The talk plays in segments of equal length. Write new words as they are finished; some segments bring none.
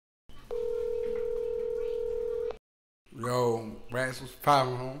Yo, Rats was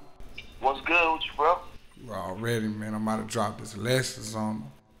popping, home. What's good with you, bro? Well, already, man. I'm about to drop this lessons on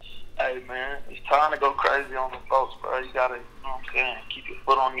them. Hey, man, it's time to go crazy on the folks, bro. You gotta, you know what I'm saying, keep your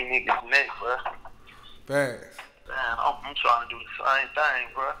foot on your niggas' neck, bro. Fast. Man, I'm trying to do the same thing,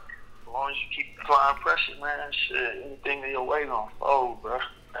 bro. As long as you keep applying pressure, man, shit, anything in your way gonna fold, bro.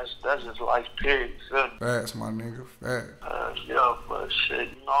 That's just life, period. Fast, my nigga, fast. Yeah, but shit,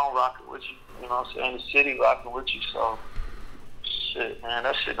 you know I'm rocking with you. You know what I'm saying? The city rocking with you, so shit, man,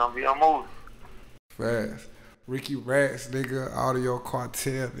 that shit gonna be a movie. Fast. Ricky Rats, nigga, Audio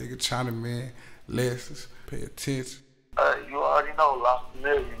Cartel, nigga, Chinaman, lessons, pay attention. You already know, lost a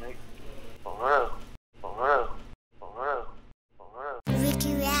million, nigga. For real, for real, for real, for real.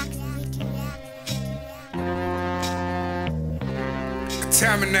 Ricky Rats.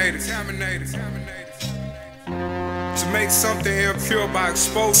 Contaminated. To make something impure by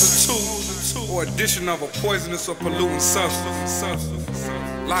exposure to or addition of a poisonous or polluting substance.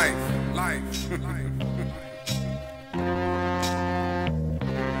 Life.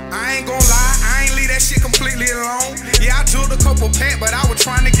 I ain't gon' lie, I ain't leave that shit completely alone. Yeah, I drilled a couple pack, but I was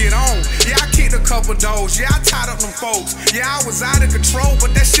trying to get on. Yeah, I kicked a couple doors, yeah, I tied up them folks. Yeah, I was out of control,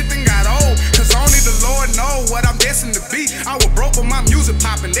 but that shit done got old. Cause only the Lord know what I'm destined to be. I was broke with my music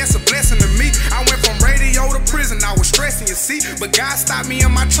popping, that's a blessing to me. I went from radio to prison, I was stressing, you see. But God stopped me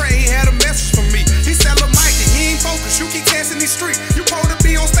in my tray, he had a message for me. He said, "Look, Mikey, he ain't focused, you keep testing these streets. You supposed to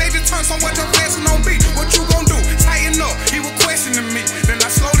be on stage and turn somewhat your blessing on beat. What you gon' do? Tighten up." He was questioning me. Then I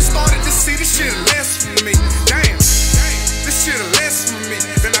slowly started to see this shit a lesson for me. Damn, this shit a lesson for me.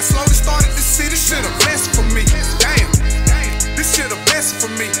 Then I slowly started to see this shit a blessing for me. Damn, this shit a blessing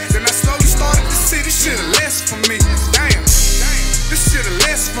for me. Then I slowly started to see this shit a lesson for me. Damn, this shit a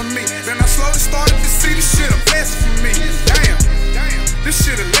lesson for me. Then I slowly started to see this shit a blessing for me. Damn, this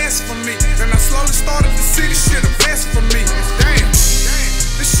shit a lesson for me. Then I slowly started to see this shit a blessing for me. Damn,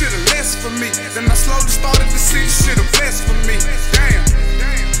 this shit a lesson for me. Then I slowly started to see this shit a blessing for me. Damn,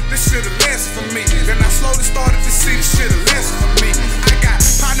 this shit a lesson for me. Then I slowly started to see this shit a lesson for me. I got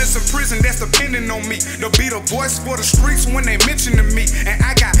partners in prison that's depending on me to be the voice for the streets when they mention to me. And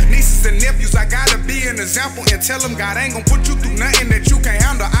I got nieces and nephews, I gotta be an example and tell them God ain't gon' put you through nothing that you can't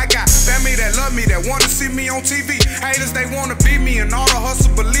handle. I got family that love me, that wanna see me on TV. Haters, they wanna be me and all the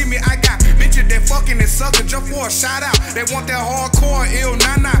hustle, believe me. I got bitches that fucking and suckin' just for a shout out. They want that hardcore ill,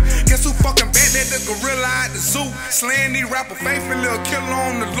 nah. Guess who fucking bet that the gorilla at the zoo? Slaying these rapper faithful little killer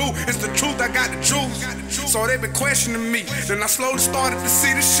on the loot. It's the truth, I got the juice. So they been questioning me. Then I slowly started to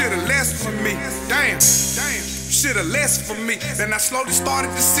see this shit a lesson for me. Damn, shit a lesson for me. Then I slowly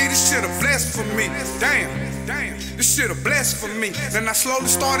started to see this shit a blessing for me. Damn, this shit a blessing for me. Then I slowly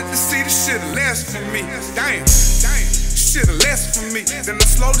started to see this shit a lesson for me. Damn, shit a lesson for me. Then I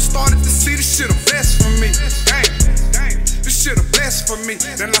slowly started to see this shit a blessing for me. Damn, this shit a blessing for me.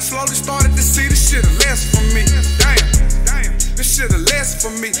 Then I slowly started to see this shit a lesson for me. Damn, this shit a lesson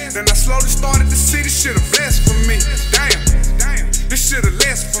for me. Then I slowly started to see this shit a blessing for me. Damn, this shit a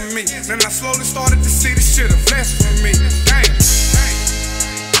lesson for me. Then I slowly started to see this shit a blessing for me. Damn.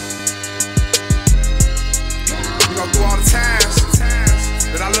 You know, through all the times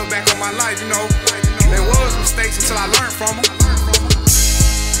that I look back on my life, you know, there was mistakes until I learned from them.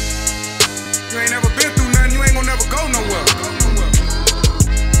 You ain't never been through nothing, you ain't gon' never go nowhere.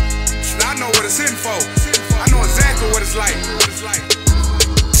 Shit, I know what it's in for. I know exactly what it's like.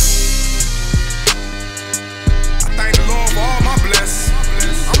 I thank the Lord for all